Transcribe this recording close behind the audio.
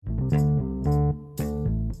This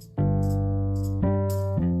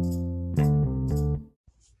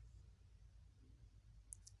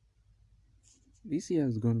year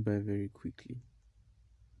has gone by very quickly.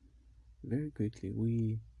 Very quickly.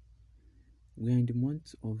 We are in the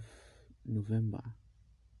month of November.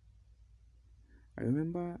 I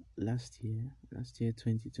remember last year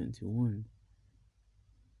 2021,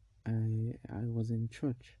 I was in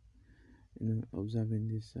church, observing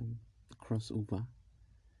this crossover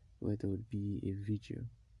where there would be a video.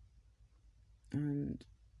 And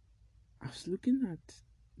I was looking at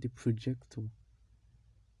the projector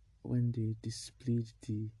when they displayed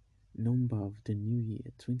the number of the new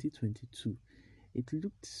year 2022. It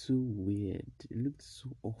looked so weird, it looked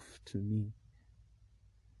so off to me.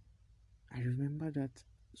 I remember that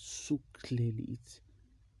so clearly.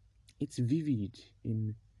 It's vivid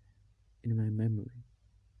in my memory.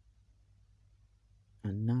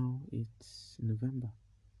 And now it's November,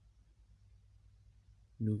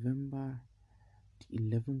 the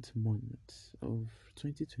 11th month of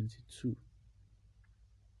 2022.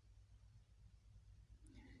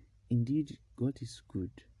 Indeed, God is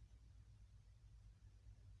good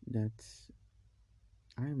that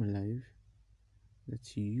I am alive,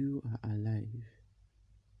 that you are alive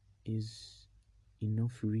is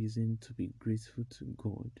enough reason to be grateful to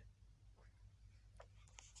God.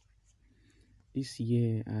 This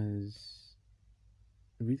year has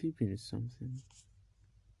really been something.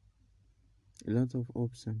 A lot of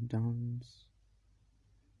ups and downs,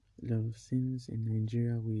 a lot of things in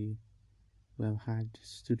Nigeria. We have had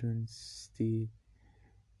students stay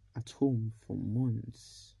at home for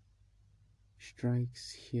months,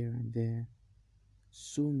 strikes here and there,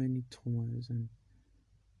 so many turmoils and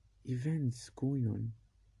events going on.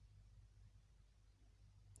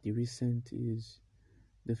 The recent is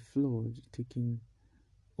the flood taking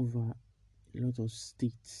over a lot of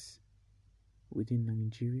states within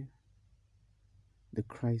Nigeria, the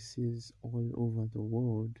crisis all over the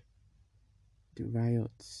world, the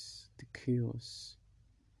riots, the chaos,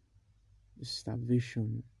 the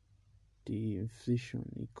starvation, the inflation,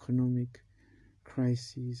 economic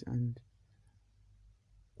crisis, and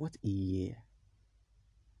what a year.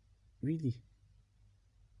 Really,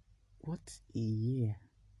 what a year.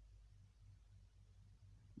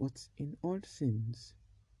 But in all things,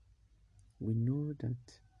 we know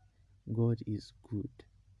that God is good.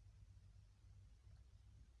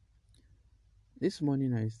 This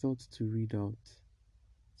morning I thought to read out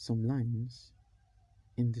some lines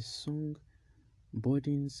in the song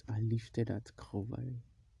Burdens Are Lifted at Calvary.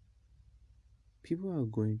 People are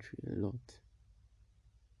going through a lot.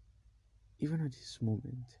 Even at this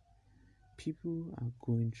moment, people are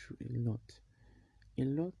going through a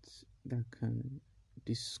lot that can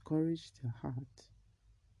discourage their heart,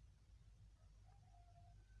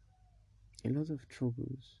 a lot of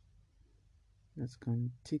troubles that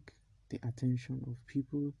can take the attention of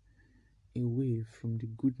people away from the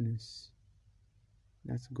goodness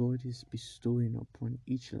that God is bestowing upon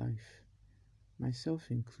each life, myself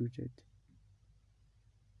included.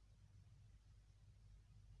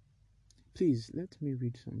 Please let me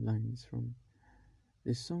read some lines from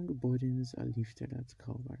the song Burdens Are Lifted at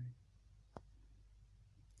Calvary.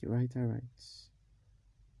 The writer writes,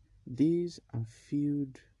 "Days are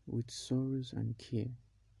filled with sorrows and care.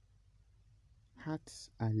 Hearts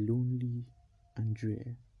are lonely and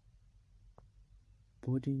drear.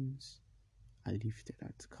 Burdens are lifted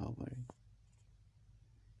at Calvary.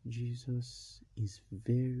 Jesus is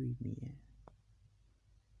very near.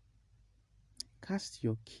 Cast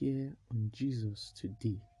your care on Jesus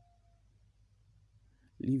today.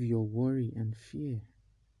 Leave your worry and fear.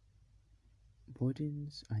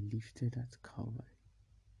 Burdens are lifted at Calvary.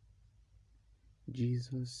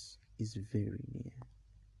 Jesus is very near."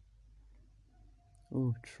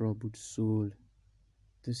 Oh, troubled soul,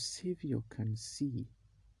 the Savior can see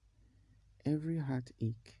every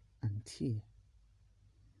heartache and tear.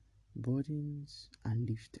 Burdens are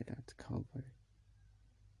lifted at Calvary.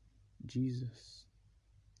 Jesus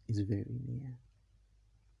is very near.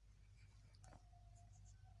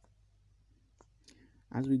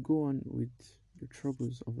 As we go on with the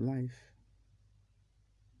troubles of life,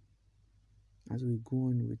 as we go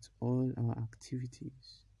on with all our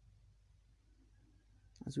activities,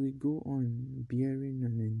 as we go on bearing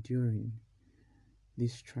and enduring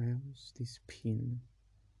these trials, this pain,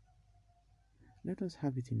 let us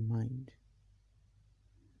have it in mind.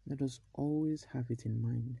 Let us always have it in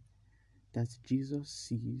mind that Jesus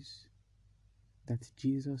sees, that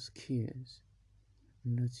Jesus cares,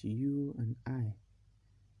 and that you and I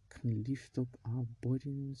can lift up our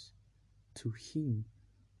burdens to Him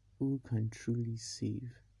who can truly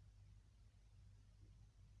save.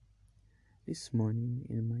 This morning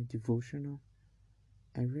in my devotional,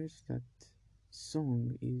 I read that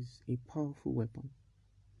song is a powerful weapon.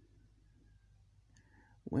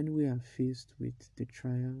 When we are faced with the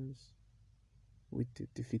trials, with the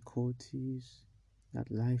difficulties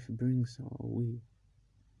that life brings our way,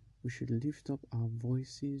 we should lift up our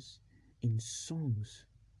voices in songs.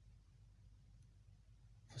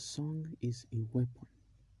 For song is a weapon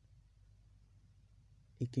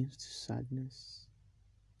against sadness,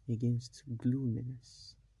 against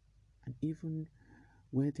gloominess, and even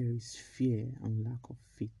where there is fear and lack of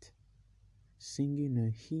faith. Singing a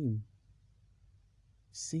hymn,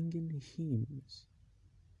 singing hymns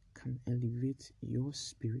can elevate your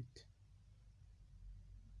spirit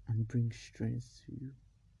and bring strength to you.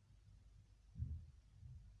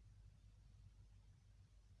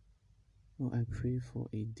 Oh, I pray for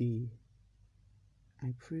a day,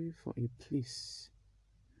 I pray for a place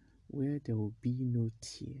where there will be no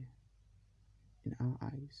tear in our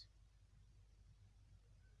eyes.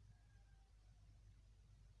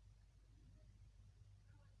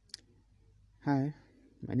 Hi,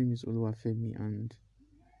 my name is Oluwafemi and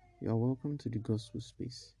you are welcome to the Gospel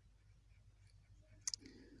Space.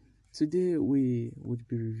 Today we would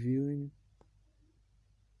be reviewing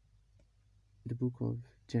the book of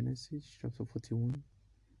Genesis chapter 41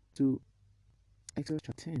 to Exodus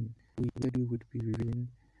chapter 10, where we would be reviewing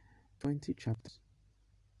 20 chapters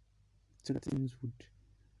so that things would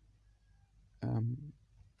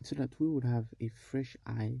so that we would have a fresh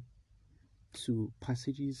eye to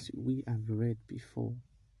passages we have read before.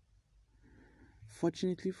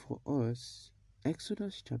 Fortunately for us,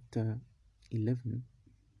 Exodus chapter 11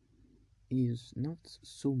 is not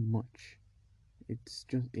so much. It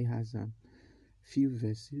has a few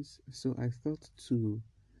verses, so I thought to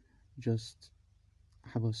just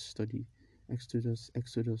have us study Exodus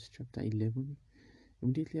chapter 11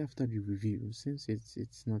 immediately after the review, since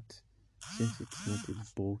it's not a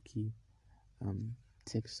bulky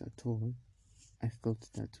text at all. I thought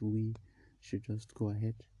that we should just go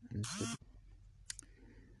ahead and study.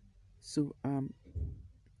 So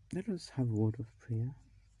let us have a word of prayer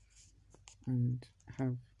and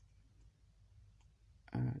have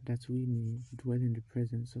that we may dwell in the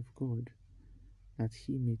presence of God, that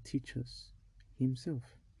He may teach us Himself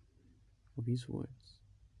of His words.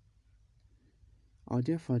 Our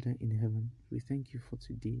dear Father in heaven, we thank you for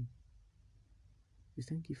today. We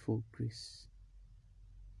thank you for grace.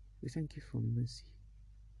 We thank you for mercy.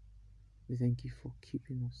 We thank you for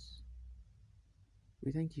keeping us.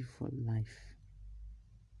 We thank you for life.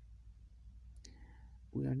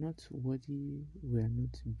 We are not worthy, we are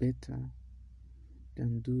not better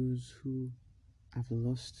than those who have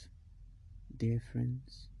lost their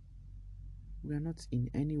friends. We are not in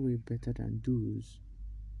any way better than those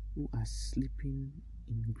who are sleeping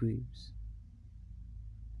in graves.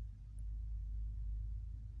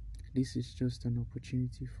 This is just an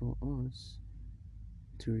opportunity for us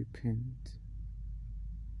to repent.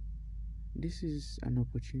 This is an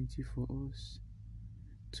opportunity for us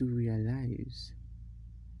to realize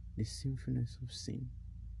the sinfulness of sin.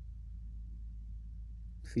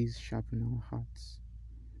 Please sharpen our hearts,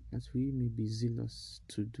 that we may be zealous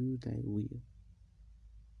to do thy will.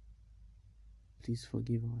 Please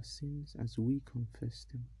forgive our sins as we confess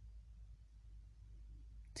them.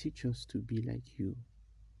 Teach us to be like you,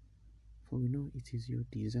 for we know it is your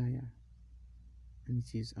desire and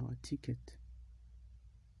it is our ticket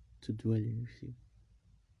to dwell in with you.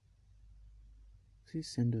 Please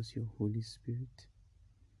send us your Holy Spirit,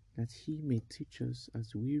 that He may teach us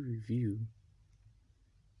as we review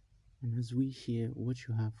and as we hear what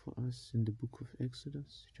you have for us in the book of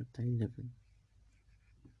Exodus chapter 11.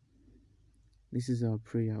 This is our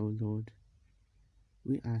prayer, O Lord.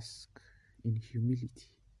 We ask in humility,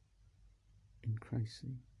 in Christ's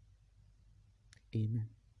name. Amen.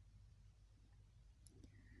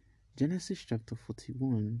 Genesis chapter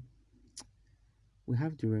 41, we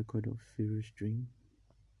have the record of Pharaoh's dream.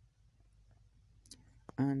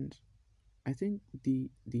 And I think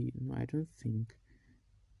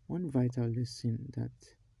one vital lesson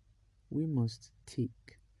that we must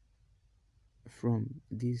take from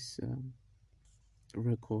this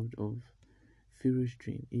record of Pharaoh's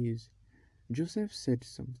dream is Joseph said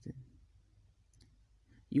something.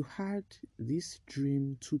 You had this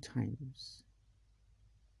dream 2 times.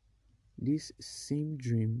 This same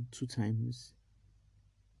dream 2 times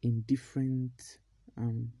in different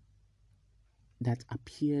that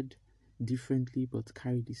appeared differently but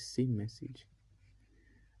carried the same message.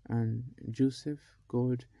 And Joseph,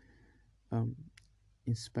 God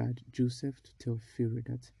inspired Joseph to tell Pharaoh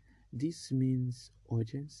that this means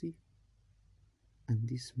urgency and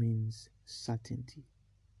this means certainty,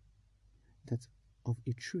 that of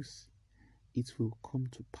a truth it will come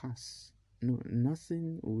to pass. No,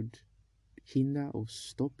 nothing would hinder or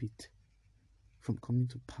stop it from coming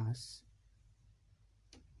to pass.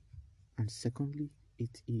 And secondly,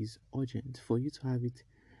 it is urgent for you to have it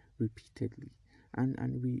repeatedly.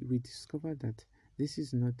 And we discovered that this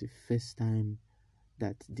is not the first time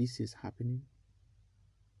that this is happening.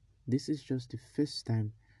 This is just the first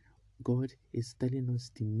time God is telling us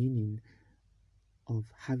the meaning of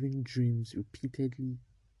having dreams repeatedly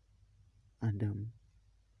and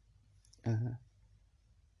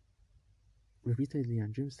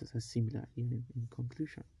dreams that are similar in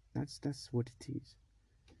conclusion. That's what it is.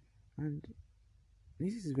 And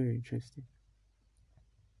this is very interesting.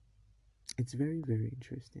 It's very, very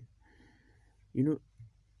interesting. You know,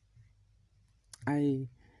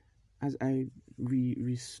 as I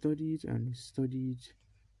studied and studied,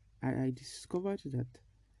 I discovered that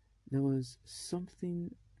there was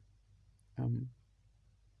something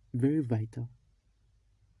very vital.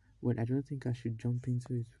 Well, I don't think I should jump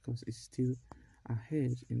into it because it's still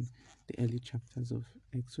ahead in the early chapters of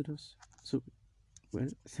Exodus. So, well,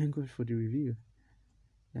 thank God for the review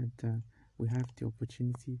that we have the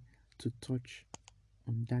opportunity to touch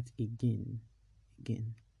on that again.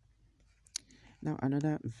 Now,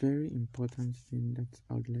 another very important thing that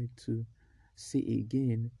I would like to say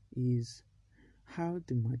again is how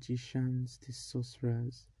the magicians, the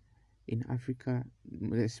sorcerers in Africa,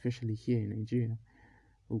 especially here in Nigeria,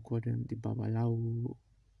 we call them the Babalawo,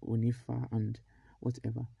 Onifa, and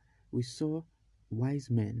whatever. We saw wise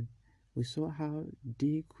men. We saw how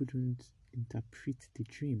they couldn't interpret the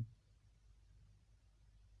dream.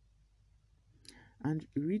 And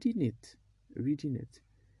reading it,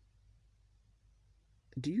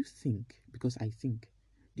 do you think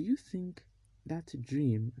that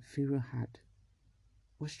dream Pharaoh had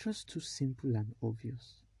was just too simple and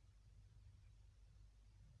obvious?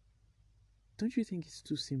 Don't you think it's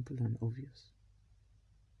too simple and obvious?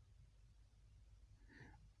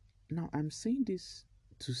 Now, I'm saying this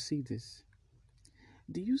to say this.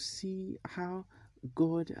 Do you see how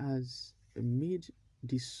God has made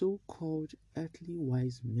the so-called earthly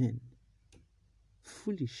wise men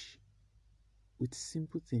foolish with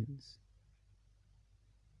simple things?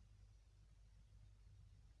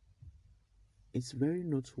 It's very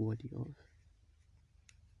noteworthy of.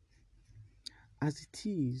 As it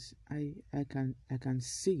is, I can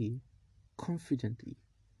say confidently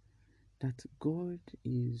that God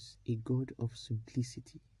is a God of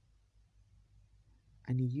simplicity,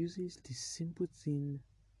 and He uses the simple thing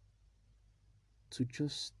to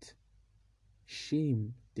just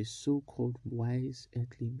shame the so-called wise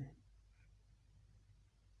earthly men.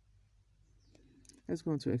 Let's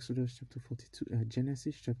go on to Exodus chapter 42,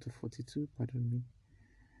 Genesis chapter 42, pardon me.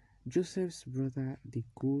 Joseph's brother, they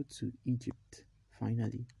go to Egypt,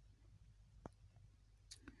 finally.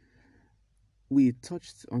 We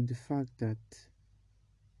touched on the fact that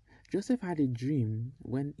Joseph had a dream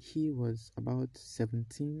when he was about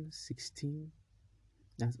 17, 16,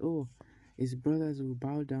 that, his brothers will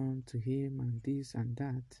bow down to him and this and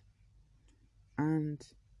that. And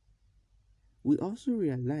we also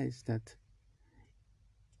realized that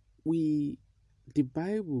the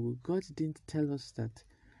Bible, God didn't tell us that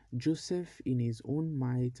Joseph in his own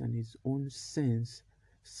might and his own sense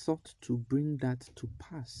sought to bring that to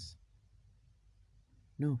pass.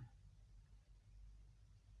 No.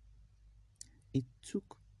 It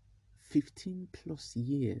took 15 plus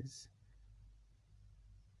years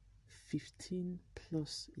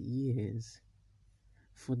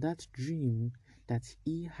for that dream that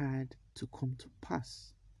he had to come to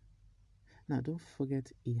pass. Now, don't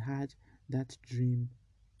forget, he had that dream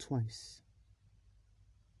twice.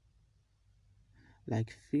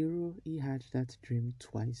 Like Pharaoh, he had that dream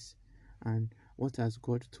twice. And what has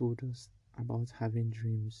God told us about having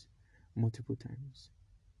dreams multiple times?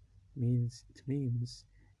 It means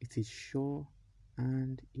it is sure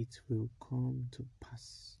and it will come to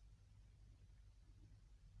pass.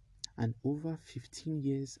 And over 15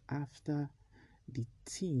 years after the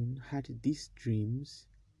teen had these dreams,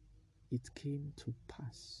 it came to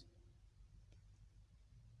pass.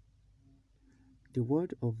 The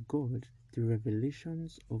word of God, the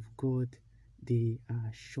revelations of God, they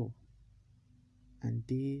are sure and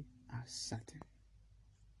they are certain.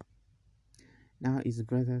 Now his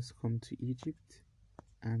brothers come to Egypt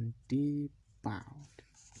and they bowed.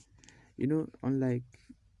 Unlike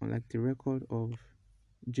the record of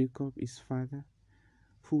Jacob, his father,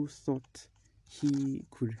 who thought he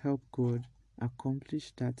could help God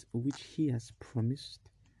accomplish that which he has promised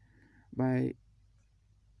by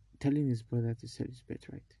telling his brother to sell his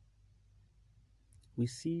birthright. We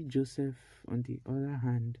see Joseph, on the other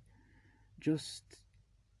hand, just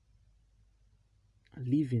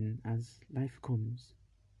living as life comes.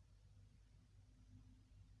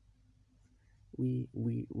 We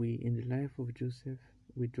in the life of Joseph,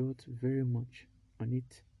 we dwelt very much on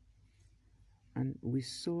it, and we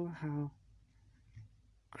saw how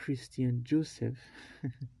Christian Joseph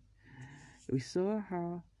we saw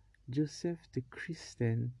how Joseph the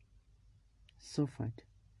Christian suffered.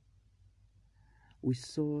 We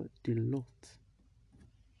saw the lot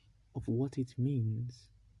of what it means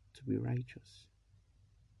to be righteous.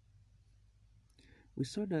 We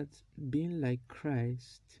saw that being like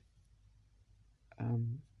Christ,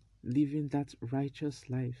 living that righteous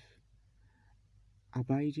life,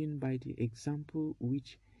 abiding by the example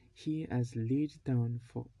which he has laid down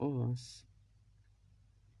for us,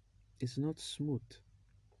 is not smooth.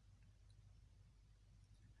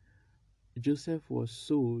 Joseph was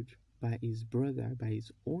sold by his brother, by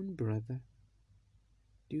his own brother,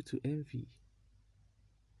 due to envy.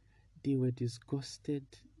 They were disgusted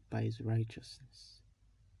by his righteousness.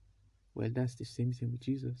 Well, that's the same thing with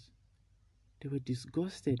Jesus. They were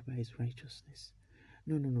disgusted by his righteousness.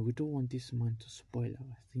 No, we don't want this man to spoil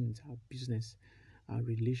our things, our business, our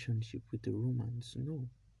relationship with the Romans. No.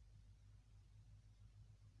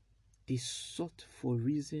 They sought for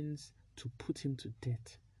reasons to put him to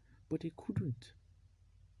death, but they couldn't.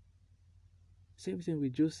 Same thing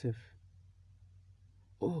with Joseph.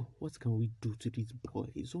 Oh, what can we do to this boy?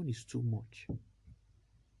 His own is too much.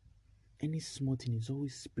 Any small thing is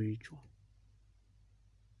always spiritual.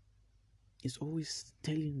 He's always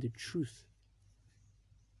telling the truth,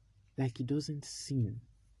 like he doesn't sin.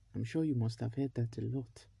 I'm sure you must have heard that a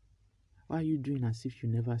lot. Why are you doing as if you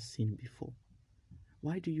never sinned before?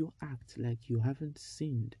 Why do you act like you haven't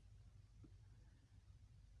sinned?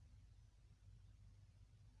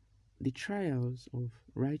 The trials of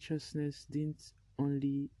righteousness didn't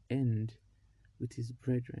only end with his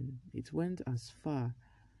brethren. It went as far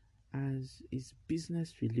as his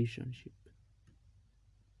business relationship.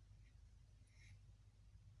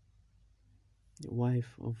 The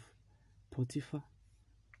wife of Potiphar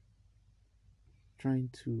trying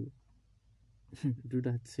to do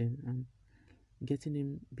that sin and getting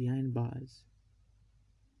him behind bars.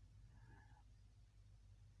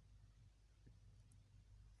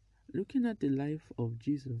 Looking at the life of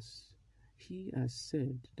Jesus, he has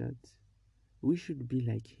said that we should be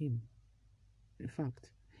like him. In fact,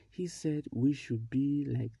 he said we should be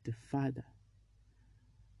like the Father.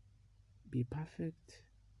 Be perfect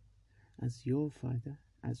as your Father,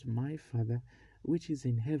 as my Father, which is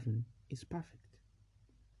in heaven, is perfect.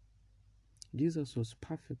 Jesus was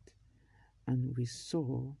perfect, and we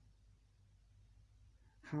saw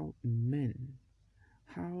how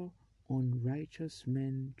unrighteous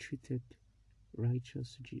men treated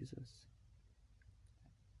righteous Jesus.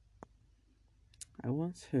 I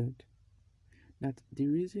once heard that the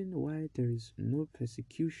reason why there is no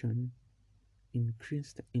persecution in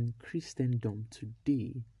Christendom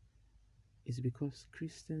today is because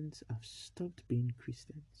Christians have stopped being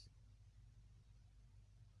Christians.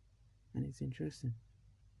 And it's interesting.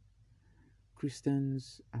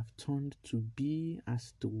 Christians have turned to be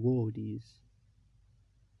as the world is,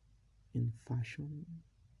 in fashion,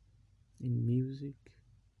 in music,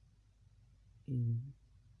 in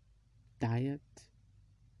diet,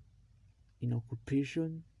 in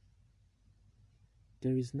occupation.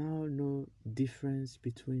 There is now no difference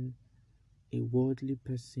between a worldly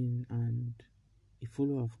person and a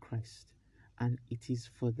follower of Christ, and it is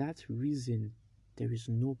for that reason there is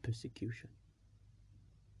no persecution.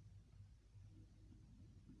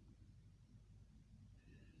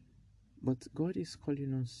 But God is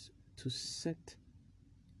calling us to set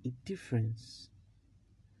a difference.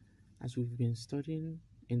 As we've been studying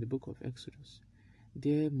in the book of Exodus,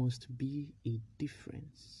 there must be a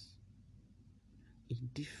difference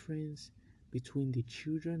between the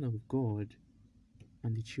children of God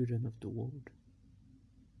and the children of the world.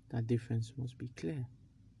 That difference must be clear.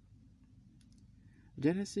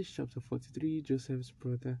 Genesis chapter 43, Joseph's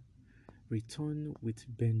brother returned with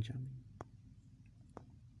Benjamin.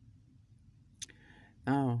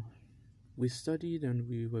 Now, we studied and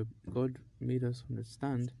God made us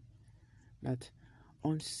understand that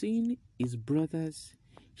on seeing his brothers,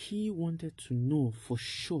 he wanted to know for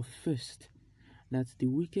sure first that the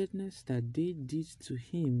wickedness that they did to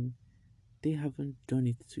him, they haven't done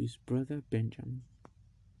it to his brother Benjamin.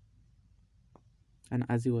 And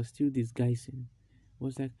as he was still disguising,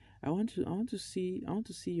 was like, I want to see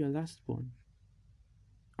your last born.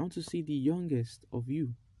 I want to see the youngest of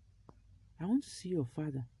you. I want to see your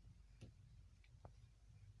father.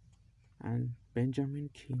 And Benjamin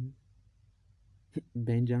came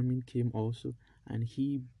also, and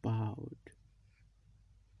he bowed.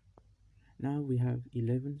 Now we have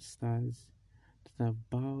 11 stars that have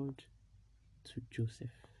bowed to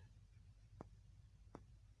Joseph.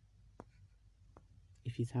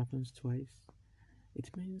 If it happens twice,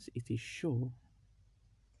 it means it is sure.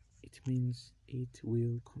 It means it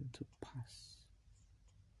will come to pass.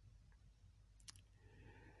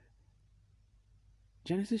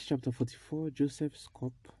 Genesis chapter 44, Joseph's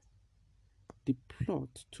cup. The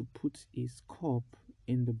plot to put his cup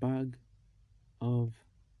in the bag of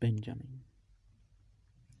Benjamin.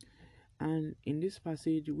 And in this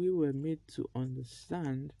passage, we were made to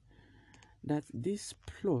understand that this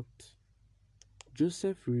plot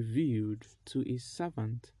Joseph revealed to his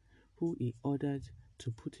servant, who he ordered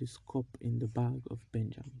to put his cup in the bag of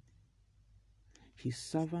Benjamin. His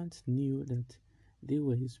servant knew that they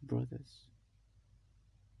were his brothers.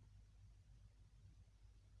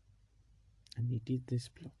 And he did this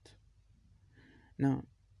plot. Now,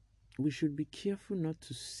 we should be careful not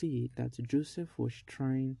to say that Joseph was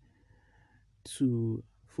trying to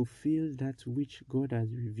fulfill that which God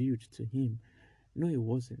has revealed to him. No, he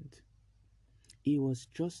wasn't. He was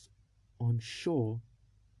just unsure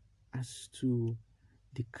as to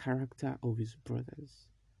the character of his brothers.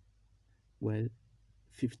 Well,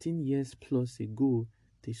 15 years plus ago,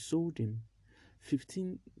 they sold him.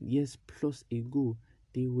 15 years plus ago,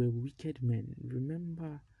 they were wicked men.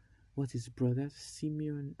 Remember what his brothers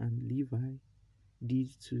Simeon and Levi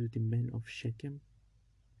did to the men of Shechem?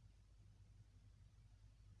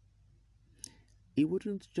 It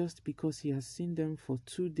wouldn't just because he has seen them for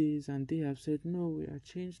 2 days and they have said, no, we are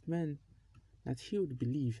changed men, that he would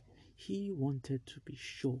believe. He wanted to be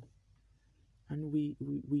sure. And we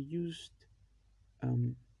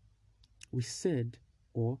said,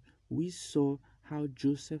 or we saw how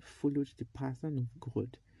Joseph followed the pattern of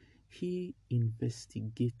God. He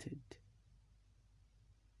investigated.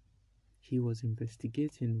 He was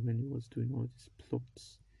investigating when he was doing all these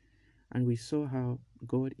plots. And we saw how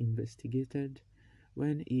God investigated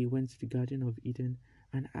when he went to the Garden of Eden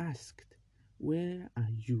and asked, where are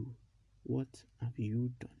you? What have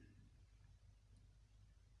you done?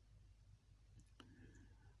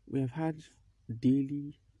 We have had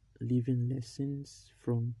daily living lessons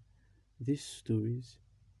from these stories.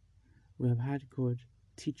 We have had God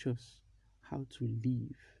teach us how to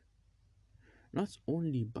live, not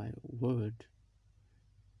only by word,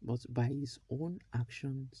 but by his own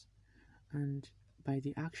actions and by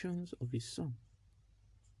the actions of his Son.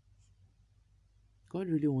 God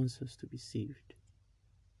really wants us to be saved.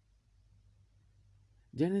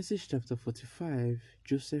 Genesis chapter 45,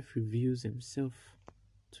 Joseph reveals himself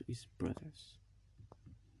to his brothers.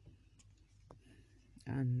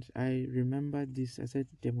 And I remember this. I said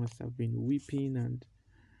they must have been weeping and,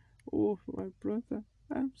 oh, my brother,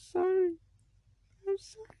 I'm sorry. I'm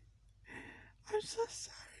sorry. I'm so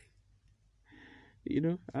sorry.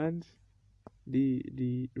 And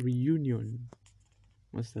the reunion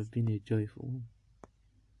must have been a joyful one.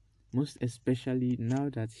 Most especially now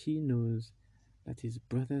that he knows that his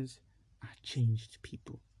brothers are changed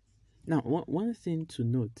people. Now, one thing to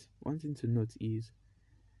note is,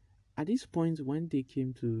 at this point when they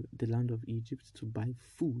came to the land of Egypt to buy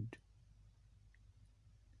food,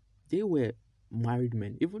 they were married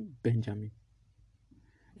men. Even Benjamin,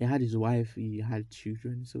 he had his wife, he had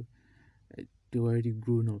children, so they were already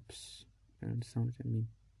grown-ups. You understand what I mean?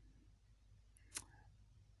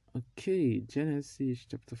 Okay, Genesis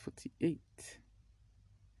chapter 48.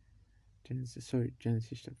 Genesis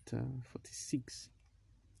chapter 46.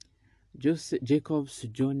 Jacob's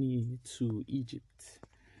journey to Egypt.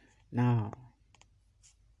 Now,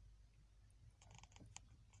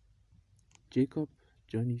 Jacob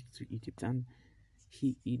journeyed to Egypt, and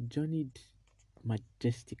he journeyed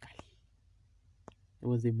majestically. It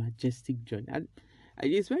was a majestic journey, and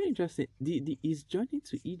it's very interesting. His journey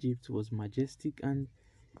to Egypt was majestic, and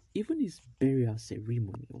even his burial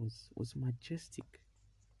ceremony was majestic.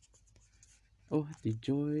 Oh, the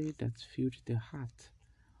joy that filled the heart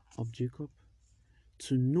of Jacob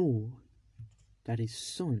to know that his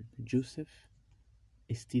son Joseph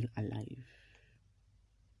is still alive.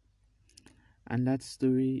 And that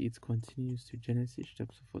story, it continues to Genesis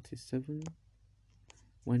chapter 47,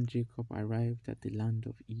 when Jacob arrived at the land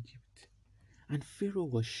of Egypt. And Pharaoh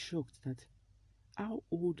was shocked that, how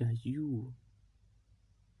old are you?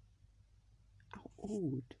 How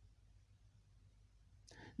old?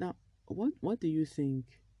 Now, what do you think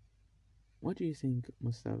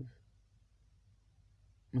must have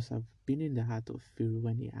been in the heart of Pharaoh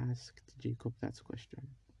when he asked Jacob that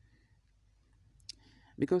question?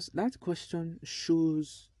 Because that question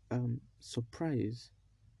shows surprise,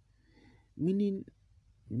 meaning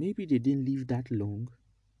maybe they didn't live that long,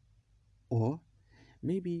 or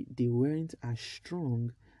maybe they weren't as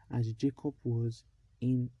strong as Jacob was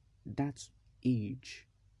in that age.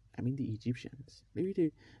 I mean the Egyptians.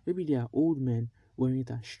 Maybe their old men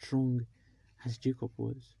weren't as strong as Jacob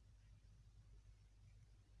was.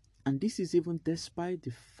 And this is even despite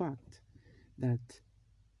the fact that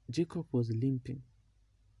Jacob was limping.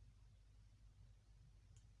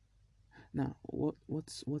 Now, what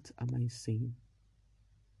am I saying?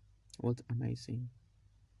 What am I saying?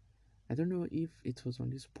 I don't know if it was on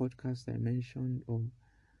this podcast I mentioned or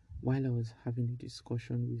while I was having a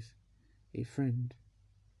discussion with a friend.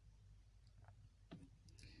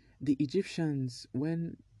 The Egyptians,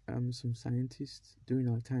 when some scientists during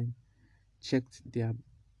our time checked their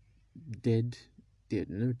dead,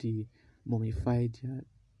 they mummified their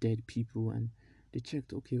dead people, and they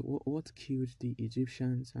checked, okay, what killed the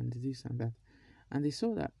Egyptians and this and that, and they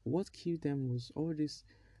saw that what killed them was all these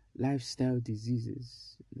lifestyle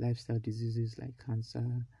diseases like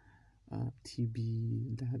cancer,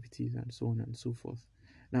 TB, diabetes, and so on and so forth.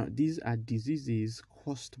 Now, these are diseases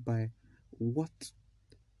caused by what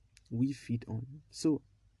we feed on. So,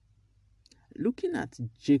 looking at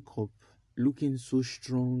Jacob looking so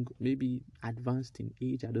strong, maybe advanced in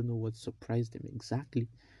age, I don't know what surprised him exactly.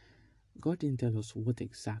 God didn't tell us what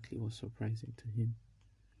exactly was surprising to him.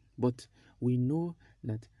 But we know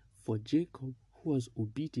that for Jacob, who was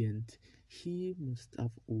obedient, he must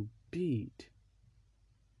have obeyed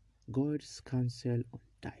God's counsel on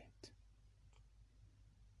diet.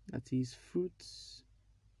 That is, fruits,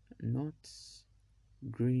 nuts,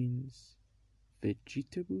 grains,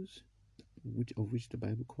 vegetables, of which the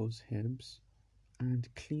Bible calls herbs, and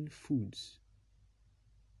clean foods.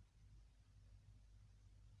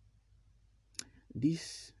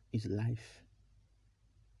 This is life.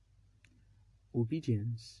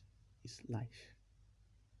 Obedience is life.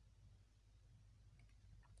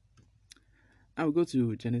 I will go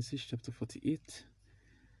to Genesis chapter 48.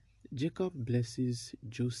 Jacob blesses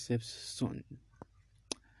Joseph's son.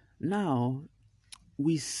 Now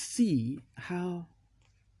we see how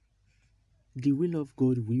the will of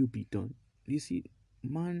God will be done. You see,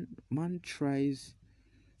 man tries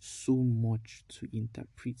so much to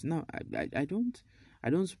interpret. Now I don't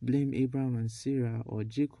blame Abraham and Sarah or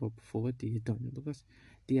Jacob for what they've done, because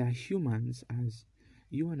they are humans as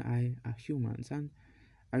you and I are humans. And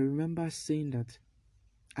I remember saying that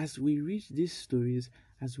as we read these stories,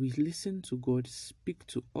 as we listen to God speak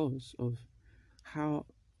to us of how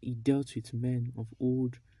he dealt with men of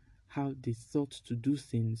old, how they thought to do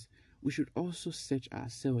things, we should also search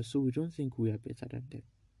ourselves so we don't think we are better than them.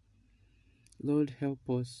 Lord, help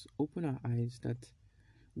us open our eyes that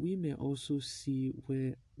we may also see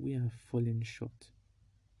where we are falling short.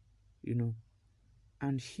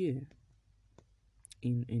 And here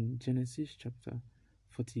in Genesis chapter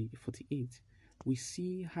 48, we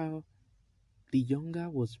see how the younger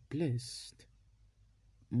was blessed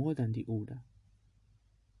more than the older.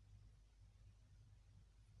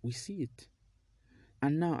 We see it.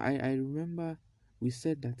 And now I remember we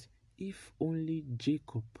said that if only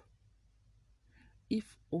Jacob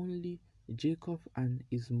and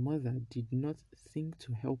his mother did not think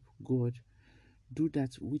to help God do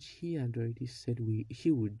that which he had already said he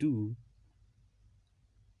would do,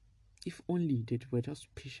 if only they were just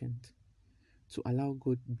patient to allow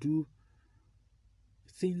God do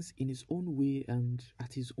things in his own way and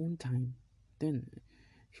at his own time, then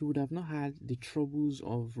he would have not had the troubles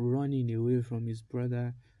of running away from his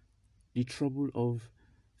brother, the trouble of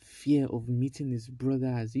fear of meeting his brother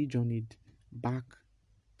as he journeyed back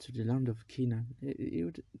to the land of Canaan.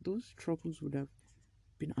 Those troubles would have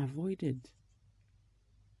been avoided.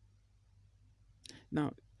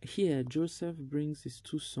 Now, here Joseph brings his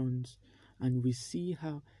two sons, and we see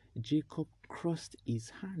how Jacob crossed his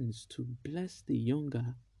hands to bless the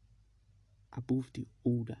younger above the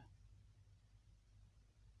older.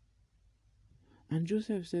 And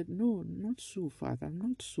Joseph said, "No, not so, Father,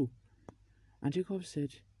 not so." And Jacob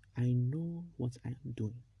said, "I know what I am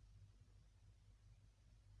doing."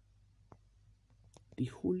 The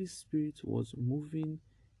Holy Spirit was moving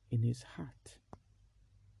in his heart.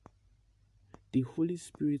 The Holy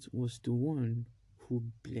Spirit was the one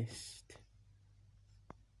who blessed.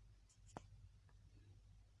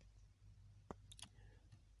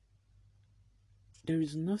 There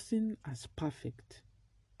is nothing as perfect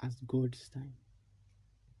as God's time.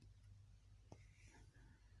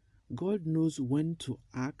 God knows when to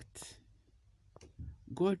act.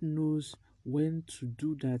 God knows when to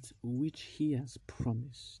do that which he has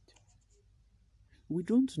promised. we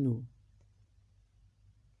don't know.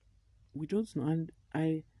 We don't know. And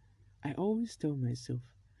I always tell myself,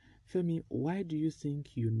 Femi, why do you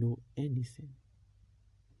think you know anything?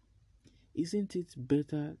 Isn't it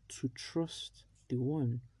better to trust the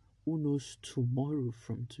one who knows tomorrow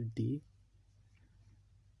from today?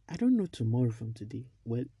 I don't know tomorrow from today.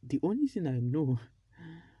 Well, the only thing I know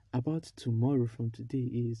about tomorrow from today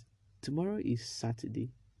is tomorrow is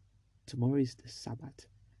Saturday. Tomorrow is the Sabbath.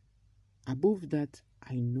 Above that,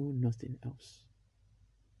 I know nothing else.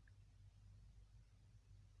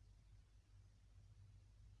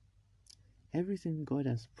 Everything God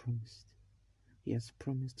has promised, He has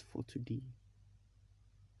promised for today.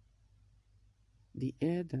 The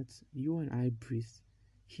air that you and I breathe,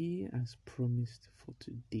 He has promised for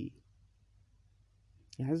today.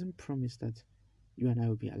 He hasn't promised that you and I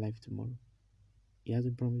will be alive tomorrow. He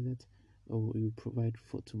hasn't promised that, oh, He will provide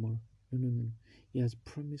for tomorrow. No, no, no. He has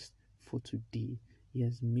promised for today. He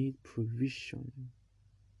has made provision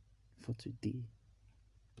for today.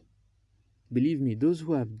 Believe me, those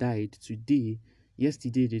who have died today,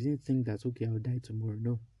 yesterday, they didn't think that, okay, I'll die tomorrow.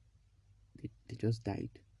 No. They just died.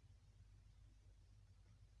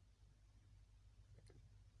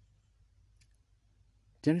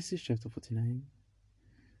 Genesis chapter 49.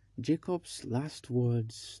 Jacob's last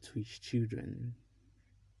words to his children.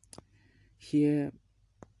 Here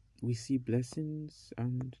we see blessings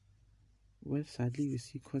and, well, sadly, we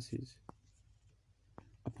see curses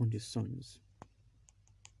upon the sons.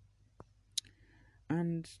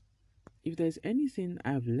 And if there's anything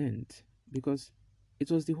I've learned, because it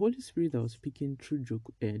was the Holy Spirit that was speaking through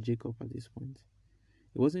Jacob at this point.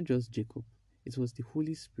 It wasn't just Jacob, it was the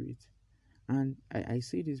Holy Spirit. And I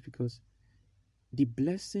say this because the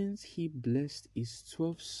blessings he blessed his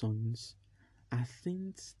 12 sons are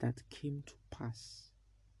things that came to pass.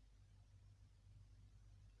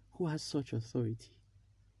 Who has such authority?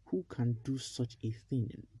 Who can do such a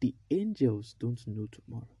thing? The angels don't know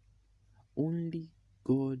tomorrow. Only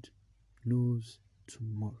God knows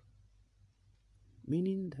tomorrow.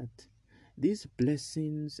 Meaning that these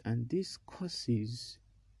blessings and these curses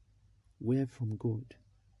were from God.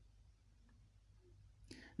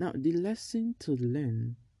 Now, the lesson to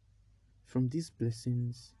learn from these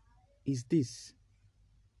blessings is this: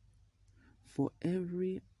 for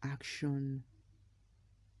every action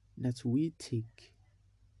that we take,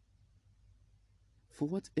 for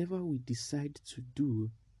whatever we decide to do,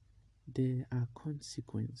 there are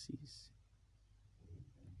consequences.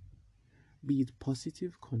 Be it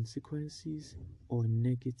positive consequences or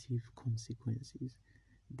negative consequences,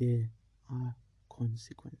 there are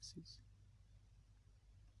consequences.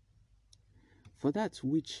 For that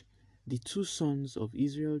which the two sons of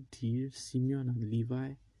Israel did, Simeon and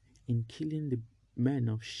Levi, in killing the men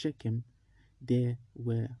of Shechem, there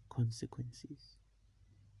were consequences.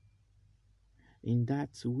 In that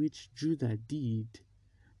which Judah did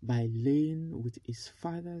by laying with his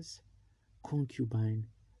father's concubine,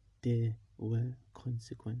 there were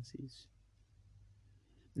consequences.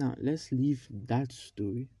 Now, let's leave that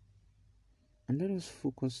story and let us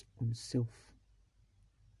focus on self.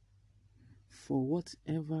 For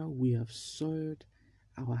whatever we have soiled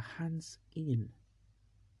our hands in,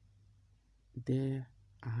 there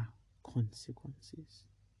are consequences.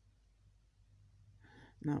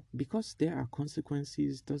 Now, because there are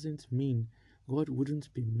consequences doesn't mean God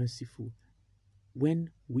wouldn't be merciful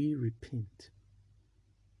when we repent.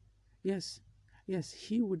 Yes,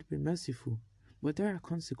 He would be merciful, but there are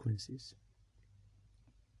consequences.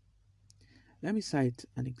 Let me cite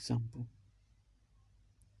an example.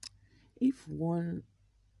 If one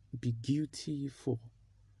be guilty for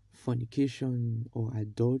fornication or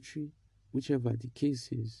adultery, whichever the case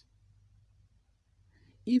is,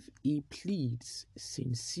 if he pleads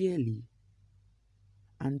sincerely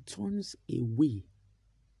and turns away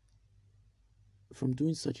from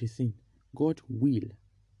doing such a thing, God will.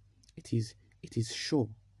 It is sure.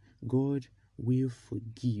 God will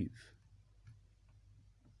forgive.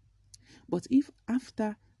 But if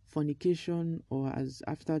after fornication or as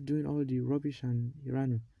after doing all the rubbish and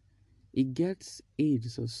Irano, it gets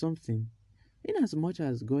AIDS or something, in as much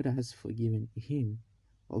as God has forgiven him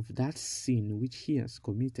of that sin which he has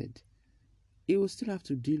committed, he will still have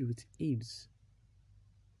to deal with AIDS.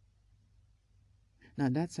 Now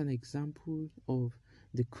that's an example of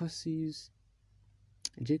the curses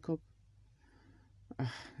Jacob. I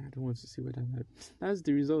don't want to say what that's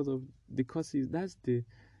the result of the curses. That's the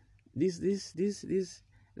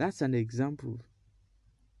that's an example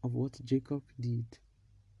of what Jacob did.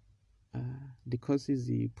 The curses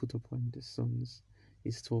he put upon the sons,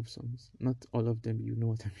 his 12 sons. Not all of them, you know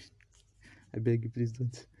what I mean. I beg you, please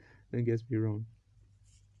don't get me wrong.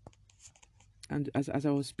 And as I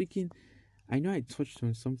was speaking, I know I touched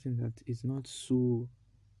on something that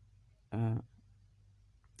uh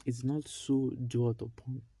is not so dwelt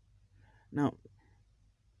upon. Now,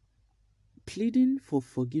 pleading for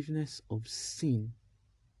forgiveness of sin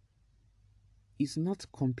is not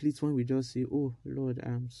complete when we just say, "Oh Lord,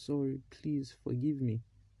 I'm sorry, please forgive me."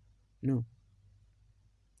 No.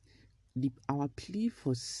 Our plea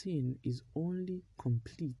for sin is only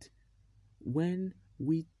complete when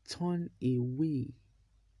we turn away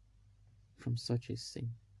from such a sin.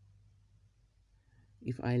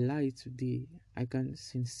 If I lie today, I can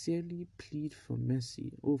sincerely plead for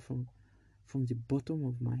mercy. Oh, from the bottom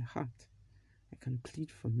of my heart, I can plead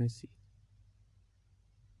for mercy.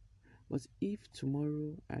 But if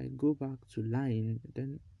tomorrow I go back to lying,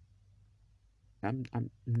 then I'm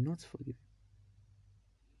not forgiven.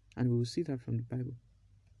 And we will see that from the Bible.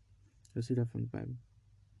 We'll see that from the Bible.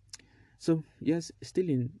 So, yes, still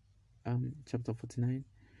in chapter 49,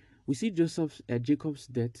 we see Jacob's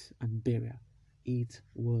death and burial. It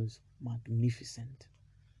was magnificent.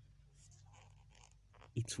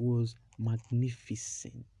 It was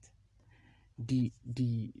magnificent. The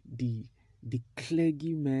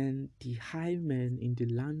clergymen, the high men in the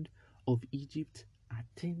land of Egypt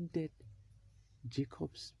attended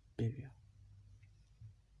Jacob's burial.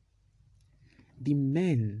 The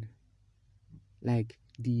men, like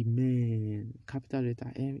the men, capital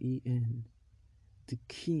letter MEN, the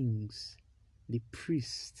kings, the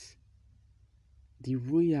priests, the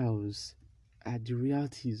royals, the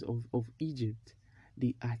royalties of Egypt,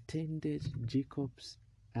 they attended Jacob's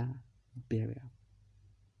burial.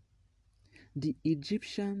 The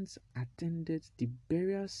Egyptians attended the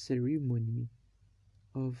burial ceremony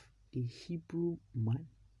of a Hebrew man.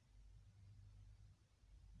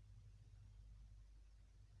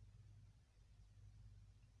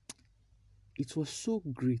 It was so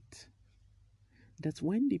great that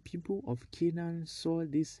when the people of Canaan saw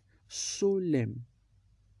this solemn,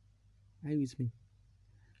 are you with me?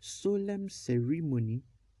 Solemn ceremony,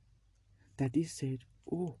 that they said,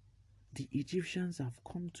 "Oh, the Egyptians have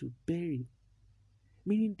come to bury."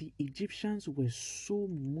 Meaning the Egyptians were so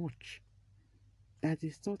much that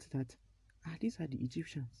they thought that, these are the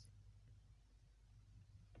Egyptians.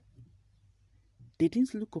 They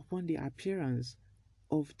didn't look upon the appearance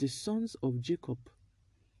of the sons of Jacob,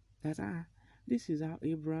 that this is how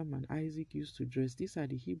Abraham and Isaac used to dress. These are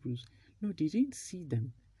the Hebrews. No, they didn't see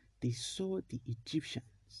them. They saw the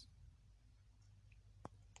Egyptians.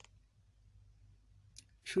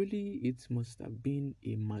 Truly, it must have been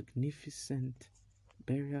a magnificent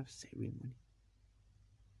burial ceremony.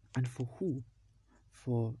 And for who?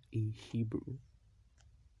 For a Hebrew.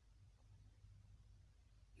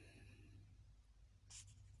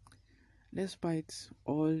 Despite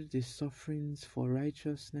all the sufferings for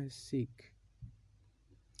righteousness' sake,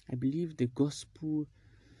 I believe the gospel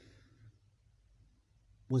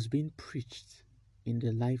was being preached in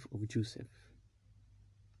the life of Joseph.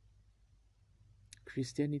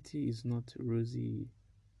 Christianity is not rosy.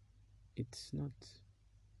 It's not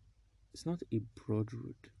a broad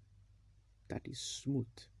road that is smooth.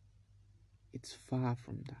 It's far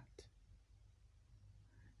from that.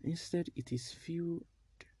 Instead, it is filled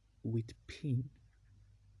with pain.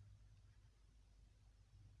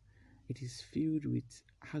 It is filled with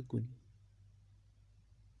agony.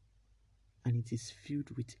 And it is filled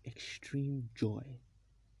with extreme joy.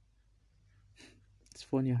 It's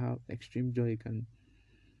funny how extreme joy can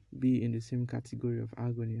be in the same category of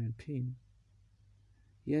agony and pain.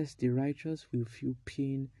 Yes, the righteous will feel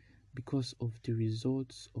pain because of the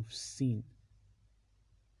results of sin.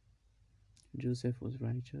 Joseph was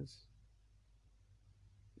righteous.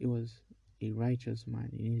 He was a righteous man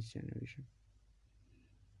in his generation.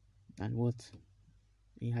 And what?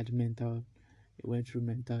 He went through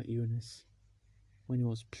mental illness. When he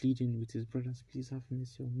was pleading with his brothers, "Please have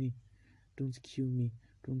mercy on me. Don't kill me.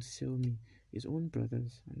 Don't sell me." His own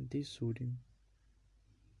brothers, and they sold him.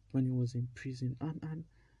 When he was in prison,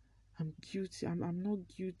 I'm guilty. I'm not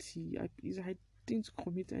guilty. I didn't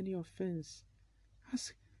commit any offense.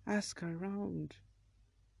 Ask around.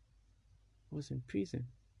 He was in prison.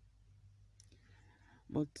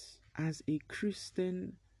 But as a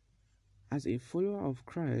Christian, as a follower of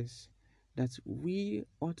Christ, that we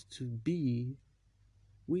ought to be,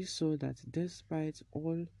 we saw that despite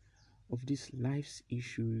all of these life's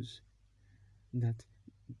issues, that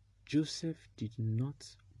Joseph did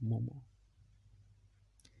not murmur.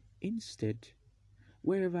 Instead,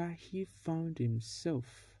 wherever he found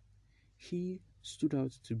himself, he stood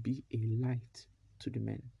out to be a light to the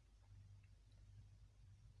men.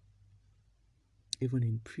 Even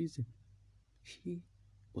in prison, he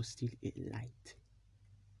but still a light.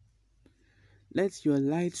 Let your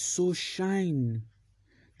light so shine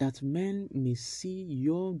that men may see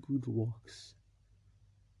your good works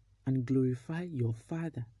and glorify your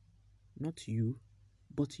Father, not you,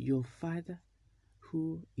 but your Father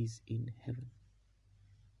who is in heaven.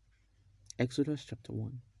 Exodus chapter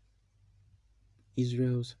 1.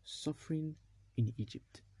 Israel's suffering in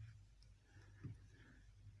Egypt.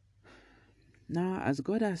 Now, as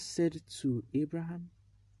God has said to Abraham,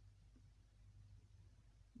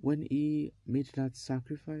 when he made that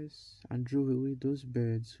sacrifice and drove away those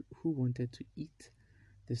birds who wanted to eat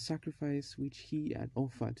the sacrifice which he had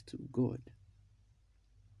offered to God,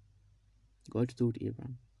 God told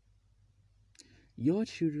Abraham, your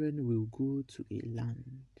children will go to a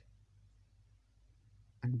land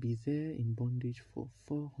and be there in bondage for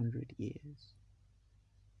 400 years.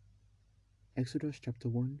 Exodus chapter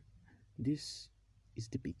 1, this is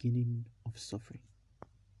the beginning of suffering.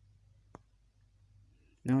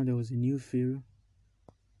 Now there was a new Pharaoh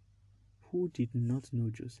who did not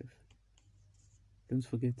know Joseph. Don't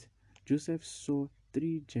forget, Joseph saw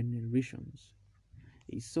 3 generations.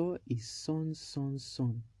 He saw his son's son's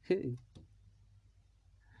son. Hey!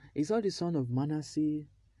 He saw the son of Manasseh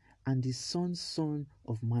and the son's son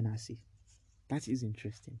of Manasseh. That is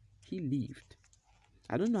interesting. He lived.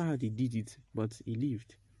 I don't know how they did it, but he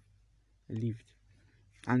lived. He lived.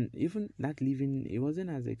 And even that living, it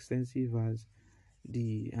wasn't as extensive as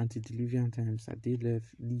the antediluvian times that they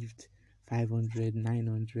lived 500,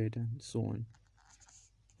 900, and so on.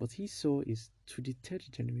 But he saw is to the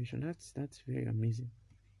 3rd generation. That's very amazing.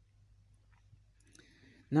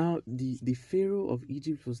 Now, the Pharaoh of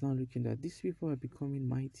Egypt was now looking at these people are becoming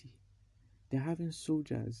mighty. They're having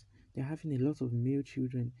soldiers. They're having a lot of male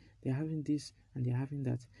children. They're having this and they're having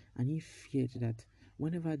that. And he feared that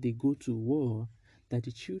whenever they go to war, that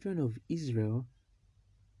the children of Israel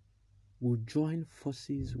will join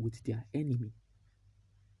forces with their enemy.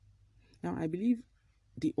 Now, I believe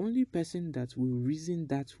the only person that will reason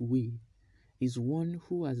that way is one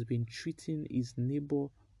who has been treating his neighbor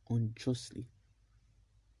unjustly.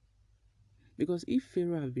 Because if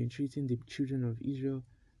Pharaoh had been treating the children of Israel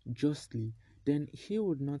justly, then he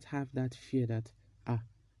would not have that fear that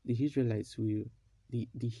the Israelites will, the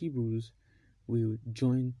Hebrews will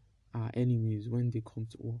join our enemies when they come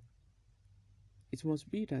to war. It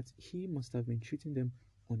must be that he must have been treating them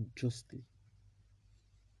unjustly.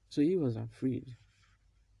 So he was afraid.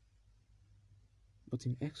 But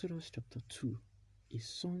in Exodus chapter 2, a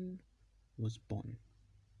son was born.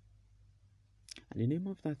 And the name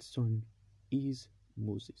of that son is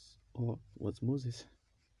Moses, or was Moses.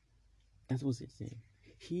 That was his name.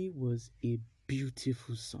 He was a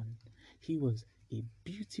beautiful son. He was a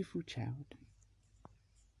beautiful child.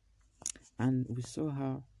 And we saw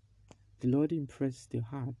how the Lord impressed the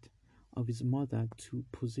heart of his mother to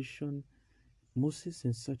position Moses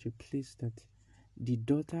in such a place that the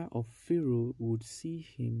daughter of Pharaoh would see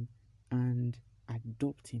him and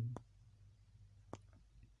adopt him.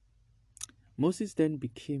 Moses then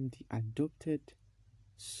became the adopted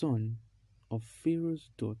son of Pharaoh's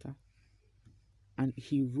daughter, and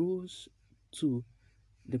he rose to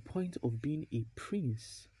the point of being a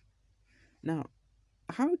prince. Now,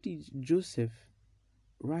 how did Joseph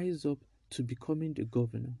rise up to becoming the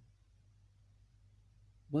governor?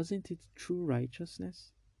 Wasn't it through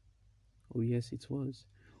righteousness? Oh, yes, it was.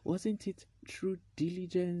 Wasn't it through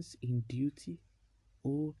diligence in duty?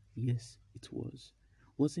 Oh, yes, it was.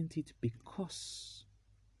 Wasn't it because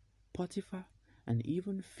Potiphar and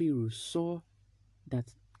even Pharaoh saw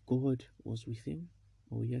that God was with him?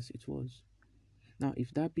 Oh, yes, it was. Now,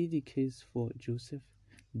 if that be the case for Joseph,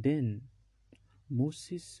 then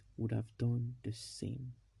Moses would have done the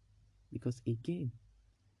same. Because again,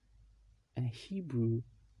 a Hebrew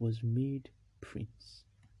was made prince.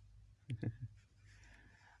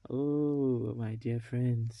 Oh, my dear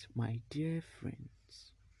friends,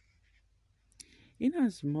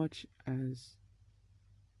 inasmuch as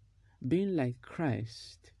being like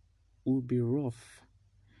Christ will be rough,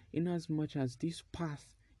 inasmuch as this path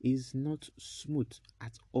is not smooth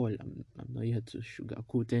at all. I'm not here to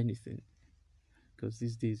sugarcoat anything, because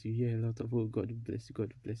these days you hear a lot of, oh, God bless you,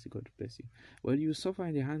 God bless you, God bless you. Well, you suffer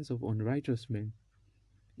in the hands of unrighteous men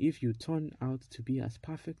if you turn out to be as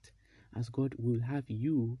perfect as God will have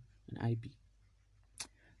you and I be.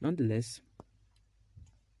 Nonetheless,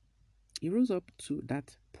 he rose up to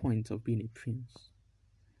that point of being a prince.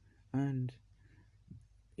 And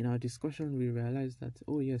in our discussion, we realized that,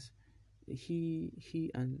 oh yes,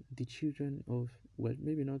 he and the children of, well,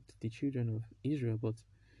 maybe not the children of Israel, but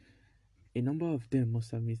a number of them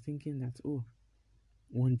must have been thinking that, oh,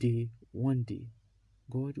 one day,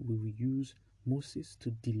 God will use Moses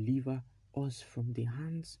to deliver us from the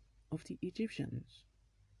hands of the Egyptians.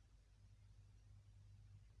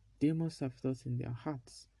 They must have thought in their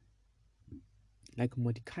hearts, like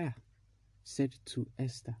Mordecai said to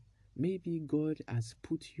Esther, maybe God has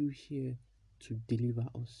put you here to deliver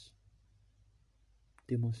us.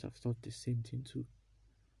 They must have thought the same thing too.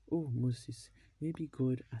 Oh, Moses, maybe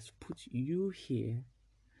God has put you here.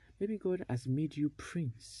 Maybe God has made you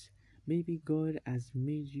prince. Maybe God has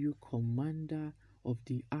made you commander of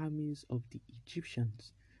the armies of the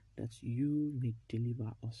Egyptians, that you may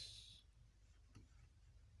deliver us.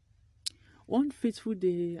 One fateful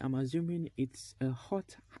day, I'm assuming it's a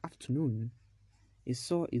hot afternoon, he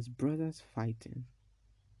saw his brothers fighting.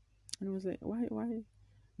 And he was like, why?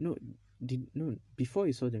 No, before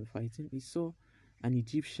he saw them fighting, he saw an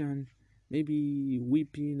Egyptian maybe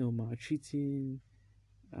whipping or maltreating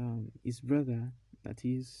his brother, that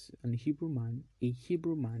is a Hebrew man.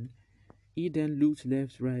 He then looked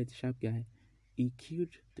left, right, sharp guy. He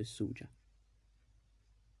killed the soldier,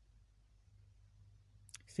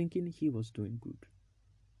 thinking he was doing good.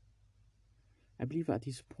 I believe at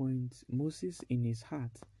this point, Moses in his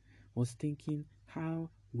heart was thinking, how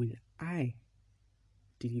will I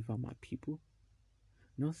deliver my people?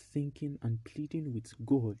 Not thinking and pleading with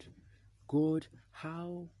God, God,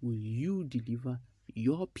 how will you deliver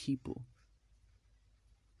your people?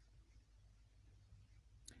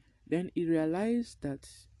 Then he realized that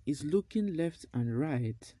his looking left and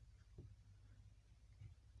right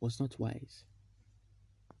was not wise.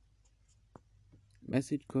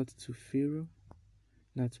 Message got to Pharaoh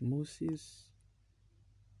that Moses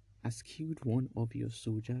has killed one of your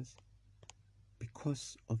soldiers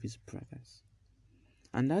because of his brothers.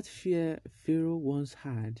 And that fear Pharaoh once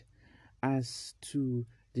had as to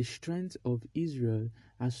the strength of Israel,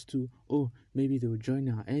 as to, oh, maybe they will join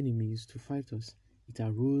our enemies to fight us, it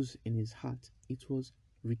arose in his heart. It was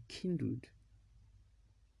rekindled.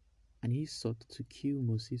 And he sought to kill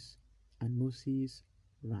Moses, and Moses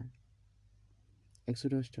ran.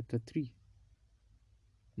 Exodus chapter 3.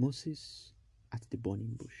 Moses at the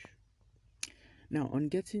burning bush. Now, on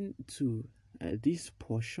getting to this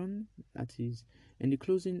portion, that is in the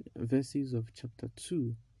closing verses of chapter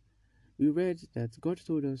 2, we read that God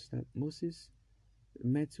told us that Moses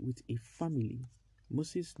met with a family.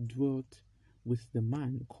 Moses dwelt with the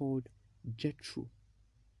man called Jethro.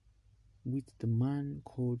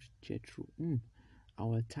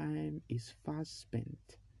 Our time is fast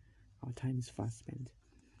spent.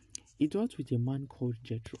 He dwelt with a man called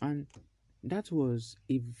Jethro, and that was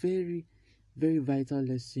a very, very vital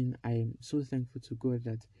lesson. I am so thankful to God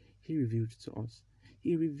that he revealed to us.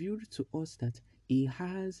 He revealed to us that he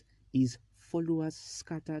has his followers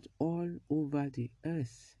scattered all over the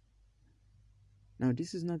earth. Now,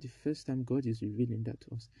 this is not the first time God is revealing that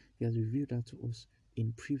to us. He has revealed that to us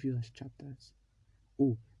in previous chapters.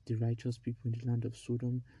 Oh, the righteous people in the land of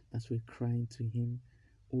Sodom that were crying to him.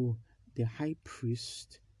 Oh, the high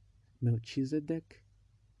priest Melchizedek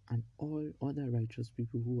and all other righteous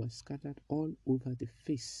people who were scattered all over the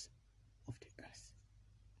face of the earth.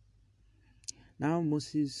 Now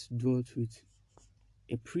Moses dwelt with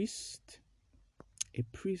a priest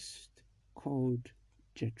called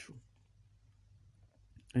Jethro,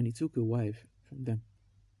 and he took a wife from them.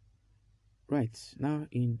 Right, now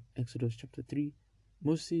in Exodus chapter 3,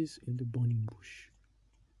 Moses in the burning bush.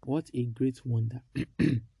 What a great wonder.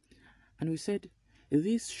 And we said,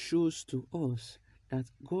 this shows to us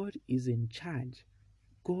that God is in charge.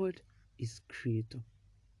 God is creator.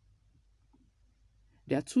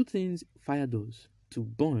 There are two things fire does: to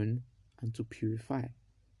burn and to purify.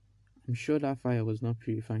 I'm sure that fire was not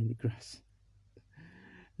purifying the grass.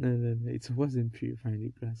 No, it wasn't purifying the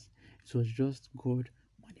grass. It was just God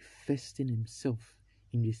manifesting himself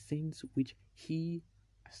in the things which he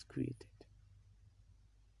has created.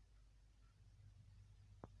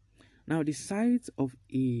 Now, the sight of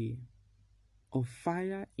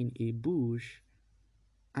fire in a bush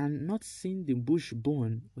and not seeing the bush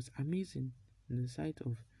burn was amazing in the sight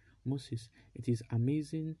of Moses. It is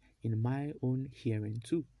amazing in my own hearing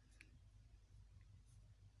too.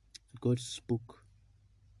 God spoke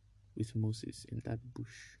with Moses in that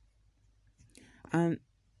bush. And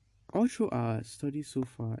all through our study so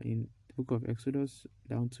far in the book of Exodus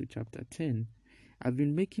down to chapter 10, I've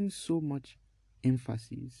been making so much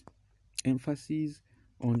emphasis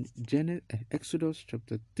on Exodus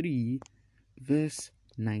chapter 3 verse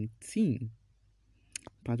 19.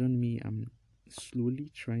 Pardon me, I'm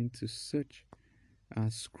slowly trying to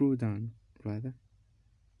scroll down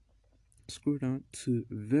to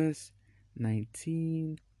verse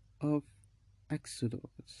 19 of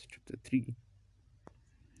Exodus chapter 3.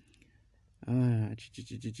 Ah,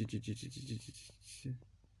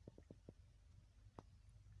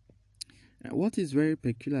 what is very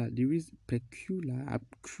peculiar? There is peculiar.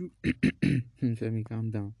 Let me calm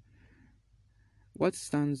down. What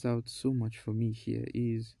stands out so much for me here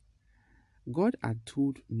is God had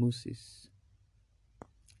told Moses.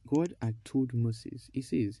 God had told Moses. He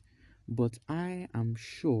says, "But I am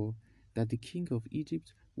sure that the king of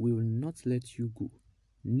Egypt will not let you go.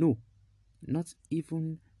 No, not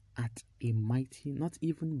even not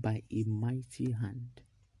even by a mighty hand."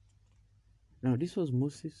 Now, this was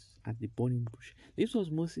Moses at the burning bush. This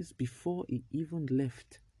was Moses before he even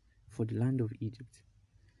left for the land of Egypt.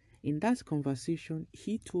 In that conversation,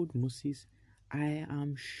 he told Moses, "I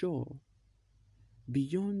am sure,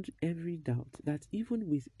 beyond every doubt, that even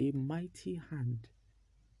with a mighty hand,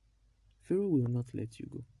 Pharaoh will not let you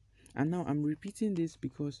go." And now I'm repeating this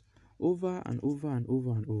because over and over and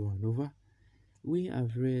over and over and over, we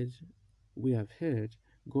have heard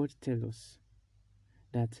God tell us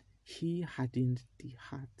that he hardened the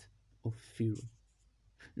heart of Pharaoh.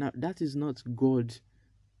 Now, that is not God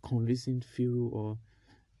convincing Pharaoh or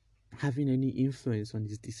having any influence on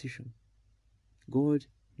his decision. God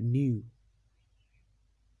knew.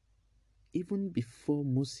 Even before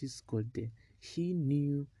Moses got there, he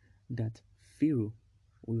knew that Pharaoh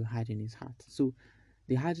will harden his heart. So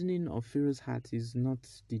the hardening of Pharaoh's heart is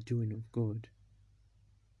not the doing of God.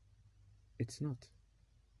 It's not.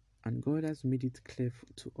 And God has made it clear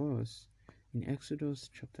to us in Exodus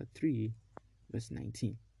chapter 3, verse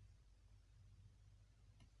 19.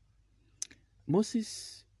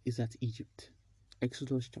 Moses is at Egypt.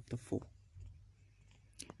 Exodus chapter 4.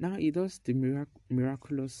 Now he does the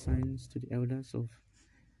miraculous signs to the elders of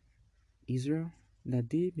Israel that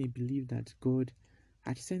they may believe that God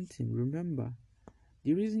had sent him. Remember,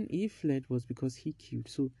 the reason he fled was because he killed.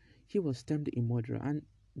 So he was termed a murderer. And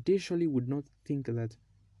they surely would not think that,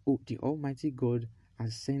 oh, the Almighty God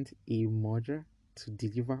has sent a murderer to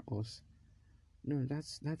deliver us. No,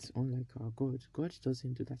 that's unlike our God. God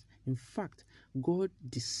doesn't do that. In fact, God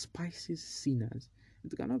despises sinners.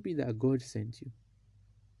 It cannot be that God sent you.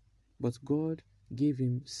 But God gave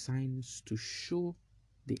him signs to show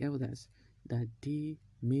the elders that they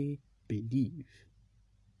may believe.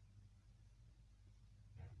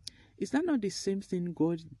 Is that not the same thing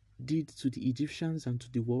God did to the Egyptians and to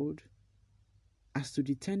the world as to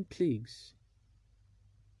the 10 plagues?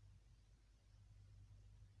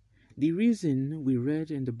 The reason we read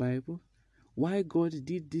in the Bible why God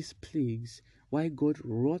did these plagues, why God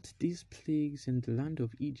wrought these plagues in the land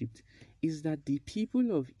of Egypt, is that the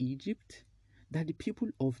people of Egypt, that the people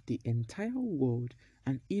of the entire world,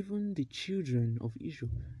 and even the children of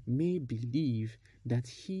Israel may believe that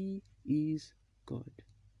He is God.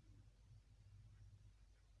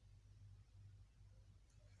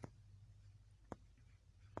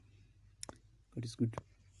 God is good,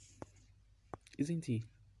 isn't He?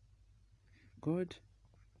 God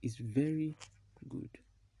is very good.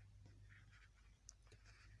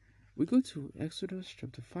 We go to Exodus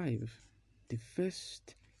chapter 5, the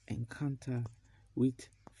first encounter with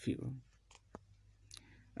Pharaoh.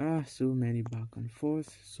 So many back and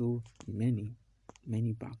forth, so many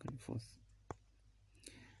back and forth.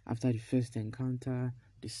 After the first encounter,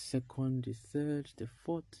 the second, the third, the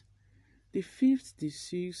fourth, the fifth, the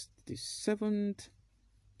sixth, the seventh,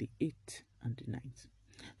 the eighth, and the ninth.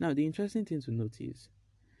 Now, the interesting thing to note is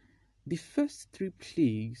the first 3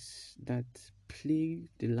 plagues that plagued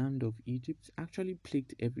the land of Egypt actually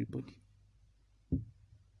plagued everybody.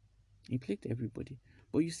 It plagued everybody.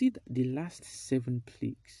 But you see, the last 7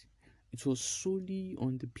 plagues, it was solely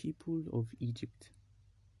on the people of Egypt.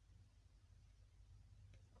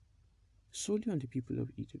 Solely on the people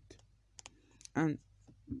of Egypt. And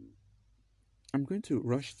I'm going to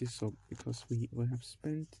rush this up because we have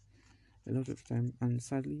spent a lot of time, and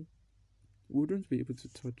sadly, we wouldn't be able to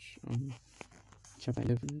touch on chapter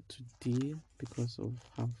 11 today because of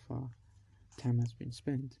how far time has been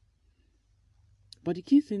spent. But the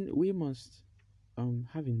key thing we must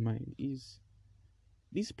have in mind is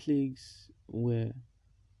these plagues were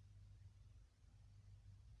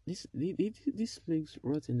these plagues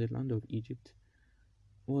wrought in the land of Egypt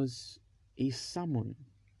was a sermon.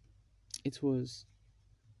 It was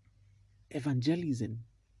evangelism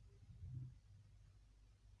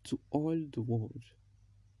to all the world,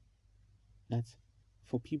 that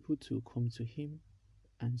for people to come to Him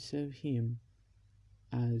and serve Him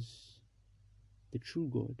as the true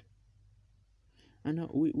God. And now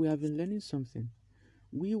we have been learning something.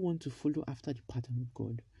 We want to follow after the pattern of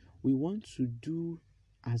God. We want to do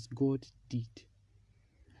as God did.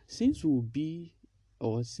 Since we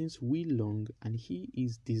long and He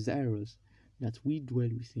is desirous that we dwell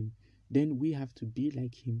with him, then we have to be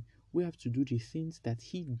like him. We have to do the things that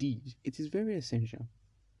he did. It is very essential.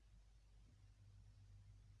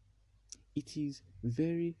 It is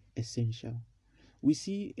very essential. We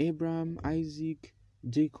see Abraham, Isaac,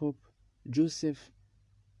 Jacob, Joseph,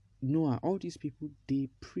 Noah, all these people, they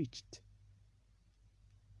preached.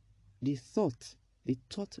 They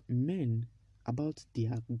taught men about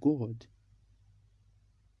their God.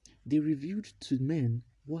 They revealed to men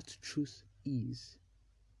what truth is.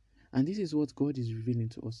 And this is what God is revealing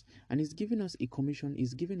to us. And He's giving us a commission,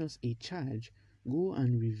 He's giving us a charge. Go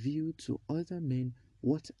and reveal to other men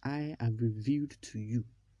what I have revealed to you.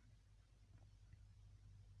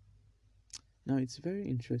 Now, it's very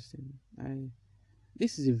interesting.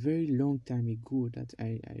 This is a very long time ago that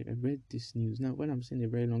I read this news. Now, when I'm saying a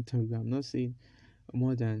very long time ago, I'm not saying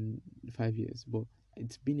more than 5 years, but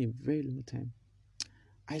it's been a very long time.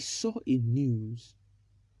 I saw a news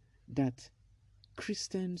that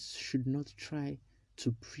Christians should not try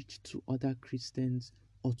to preach to other Christians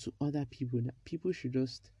or to other people, that people should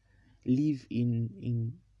just live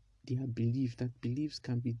in their belief, that beliefs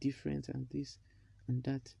can be different and this and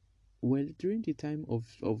that. Well, during the time of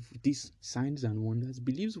these signs and wonders,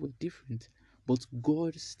 beliefs were different, but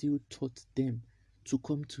God still taught them to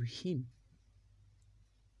come to Him.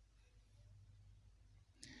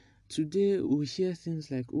 Today, we hear things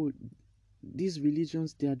like, oh, these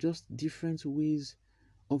religions, they are just different ways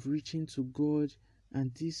of reaching to God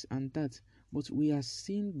and this and that. But we are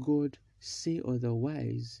seeing God say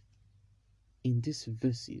otherwise in these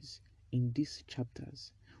verses, in these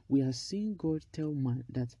chapters. We are seeing God tell man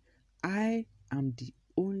that I am the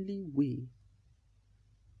only way.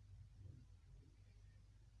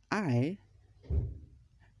 I,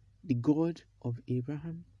 the God of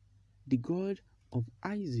Abraham, the God of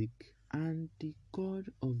Isaac, and the God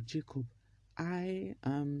of Jacob, I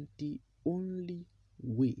am the only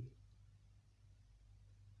way.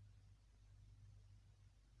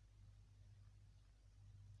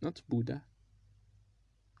 Not Buddha,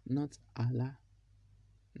 not Allah,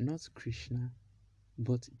 not Krishna,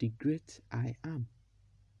 but the great I am,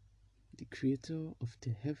 the creator of the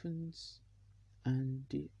heavens and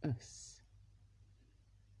the earth.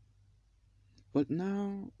 But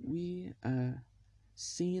now we are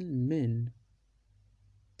seeing men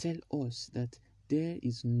tell us that there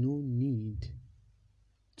is no need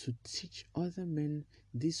to teach other men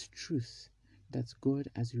this truth that God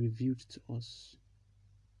has revealed to us.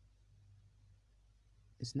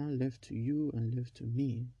 It's now left to you and left to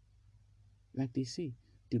me. Like they say,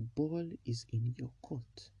 the ball is in your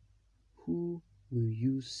court. Who will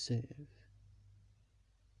you serve?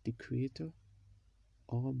 The Creator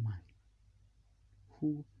or man?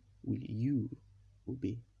 Who will you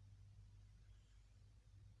obey?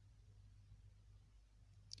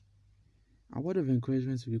 A word of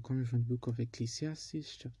encouragement will be coming from the book of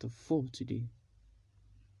Ecclesiastes chapter 4 today.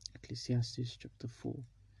 Ecclesiastes chapter 4.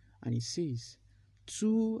 And it says,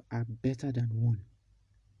 2 are better than 1,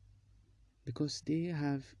 because they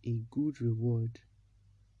have a good reward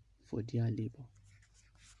for their labor.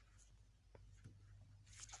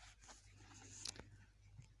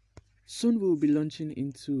 Soon we'll be launching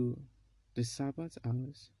into the Sabbath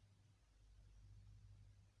hours.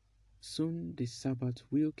 Soon the Sabbath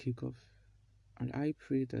will kick off, and I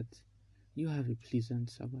pray that you have a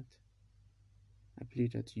pleasant Sabbath. I pray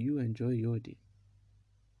that you enjoy your day.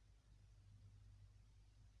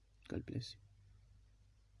 God bless you.